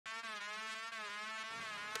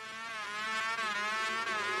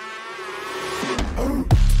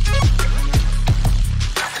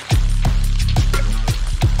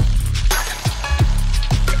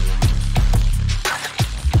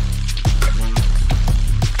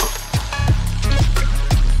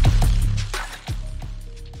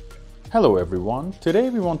Hello everyone, today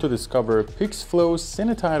we want to discover PixFlow's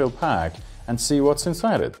CineTitle pack and see what's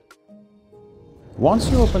inside it.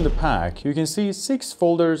 Once you open the pack, you can see 6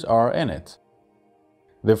 folders are in it.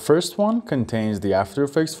 The first one contains the After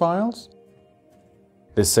Effects files.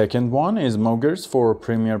 The second one is Mogurts for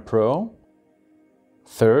Premiere Pro.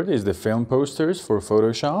 Third is the film posters for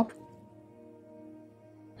Photoshop.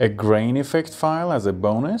 A grain effect file as a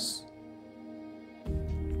bonus.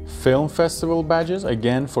 Film festival badges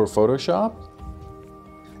again for Photoshop.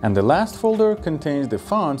 And the last folder contains the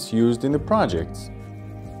fonts used in the projects.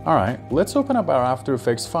 Alright, let's open up our After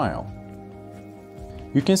Effects file.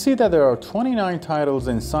 You can see that there are 29 titles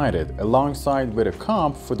inside it, alongside with a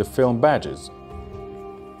comp for the film badges.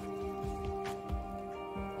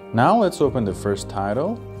 Now let's open the first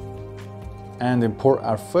title and import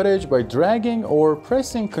our footage by dragging or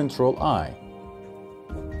pressing Ctrl-I.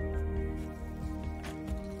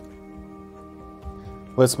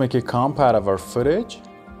 Let's make a comp out of our footage.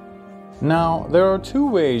 Now, there are 2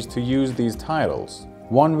 ways to use these titles.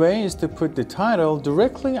 One way is to put the title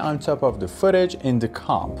directly on top of the footage in the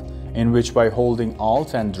comp, in which by holding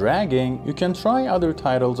Alt and dragging, you can try other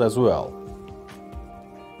titles as well.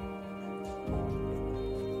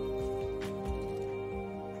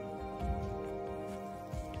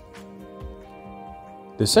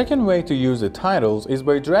 The second way to use the titles is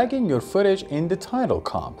by dragging your footage in the title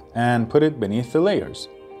comp and put it beneath the layers.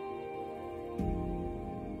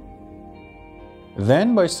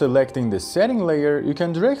 Then by selecting the setting layer, you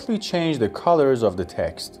can directly change the colors of the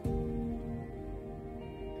text.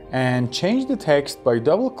 And change the text by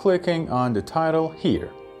double-clicking on the title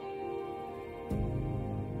here.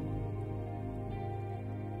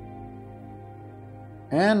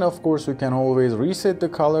 And of course, we can always reset the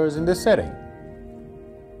colors in the setting.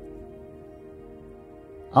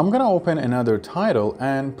 I'm gonna open another title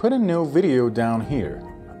and put a new video down here.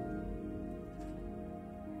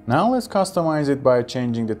 Now let's customize it by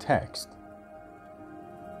changing the text.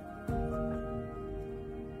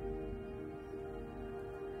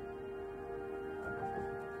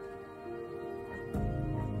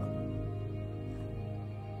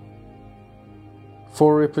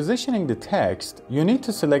 For repositioning the text, you need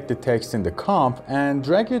to select the text in the comp and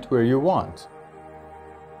drag it where you want.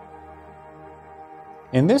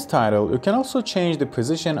 In this title, you can also change the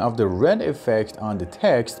position of the red effect on the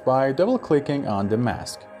text by double-clicking on the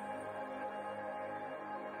mask.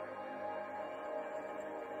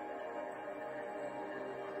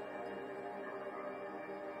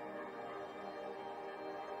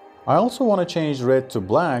 I also want to change red to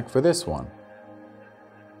black for this one.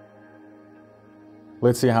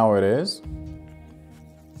 Let's see how it is.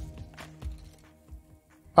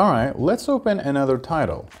 Alright, let's open another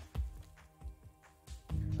title.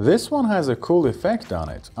 This one has a cool effect on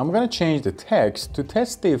it. I'm going to change the text to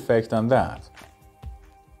test the effect on that.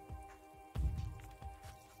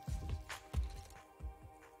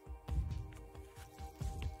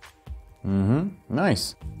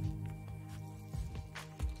 Nice.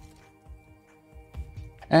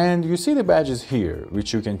 And you see the badges here,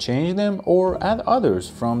 which you can change them or add others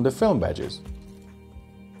from the film badges.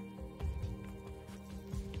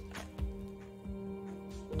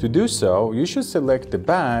 To do so, you should select the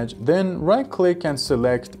badge, then right-click and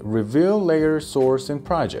select Reveal Layer Source in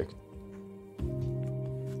Project.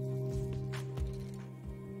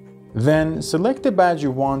 Then select the badge you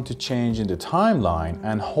want to change in the timeline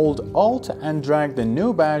and hold Alt and drag the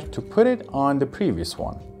new badge to put it on the previous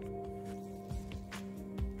one.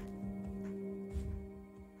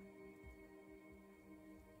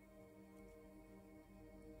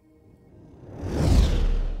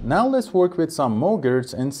 Now let's work with some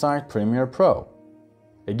Mogurts inside Premiere Pro.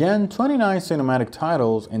 Again, 29 cinematic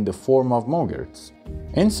titles in the form of Mogurts.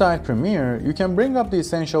 Inside Premiere, you can bring up the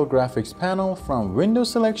Essential Graphics panel from Window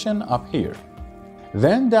Selection up here.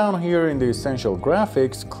 Then down here in the Essential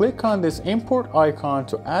Graphics, click on this import icon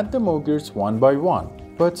to add the Mogurts one by one.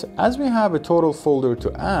 But as we have a total folder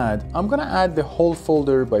to add, I'm gonna add the whole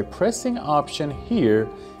folder by pressing Option here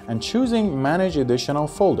and choosing Manage Additional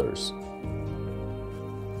Folders.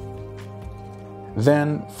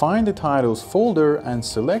 Then find the titles folder and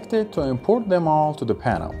select it to import them all to the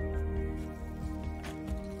panel.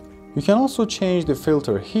 You can also change the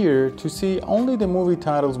filter here to see only the movie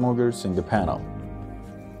titles Mogurts in the panel.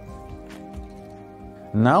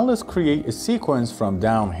 Now let's create a sequence from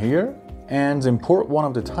down here and import one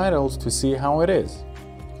of the titles to see how it is.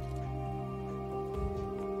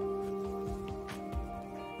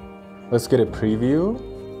 Let's get a preview.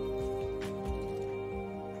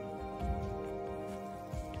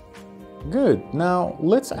 Good, now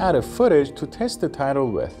let's add a footage to test the title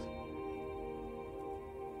with.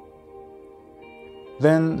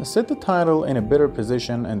 Then set the title in a better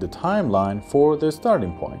position in the timeline for the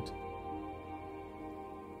starting point.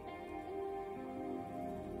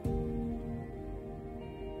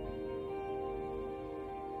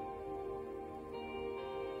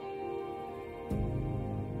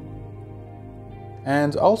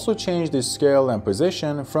 And also change the scale and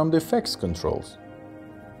position from the effects controls.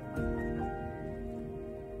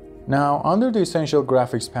 Now, under the Essential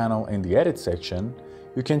Graphics panel in the Edit section,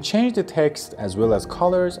 you can change the text as well as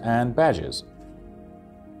colors and badges.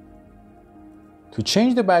 To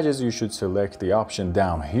change the badges, you should select the option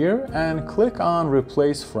down here and click on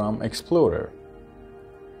Replace from Explorer.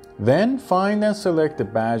 Then find and select the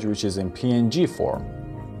badge which is in PNG form,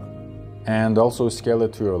 and also scale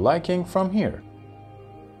it to your liking from here.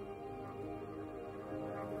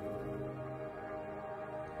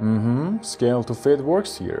 Scale to fit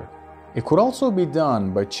works here. It could also be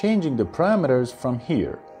done by changing the parameters from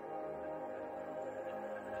here.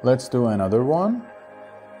 Let's do another one.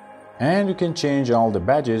 And you can change all the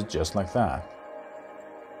badges just like that.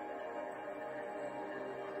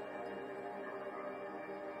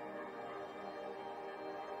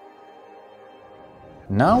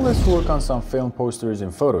 Now let's work on some film posters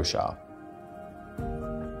in Photoshop.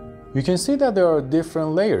 You can see that there are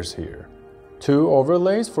different layers here. 2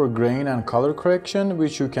 overlays for grain and color correction,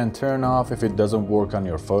 which you can turn off if it doesn't work on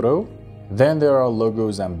your photo. Then there are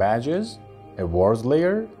logos and badges, a words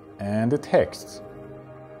layer, and the text.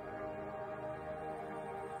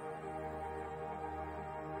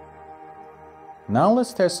 Now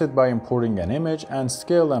let's test it by importing an image and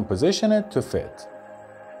scale and position it to fit.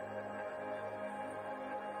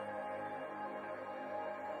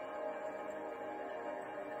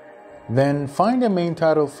 Then find the main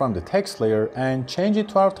title from the text layer and change it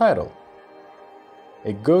to our title.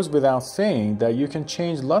 It goes without saying that you can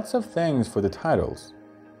change lots of things for the titles.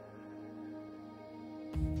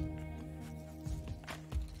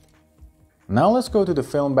 Now let's go to the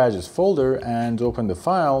Film Badges folder and open the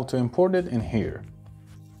file to import it in here.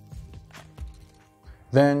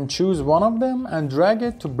 Then choose one of them and drag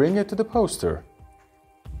it to bring it to the poster.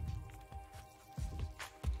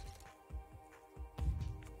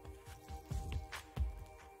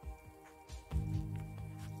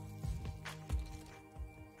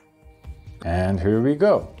 And here we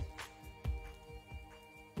go.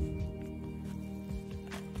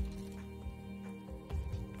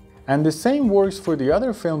 And the same works for the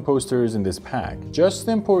other film posters in this pack. Just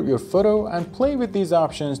import your photo and play with these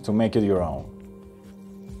options to make it your own.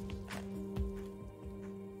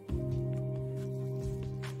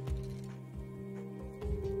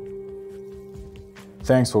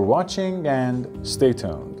 Thanks for watching and stay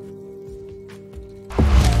tuned.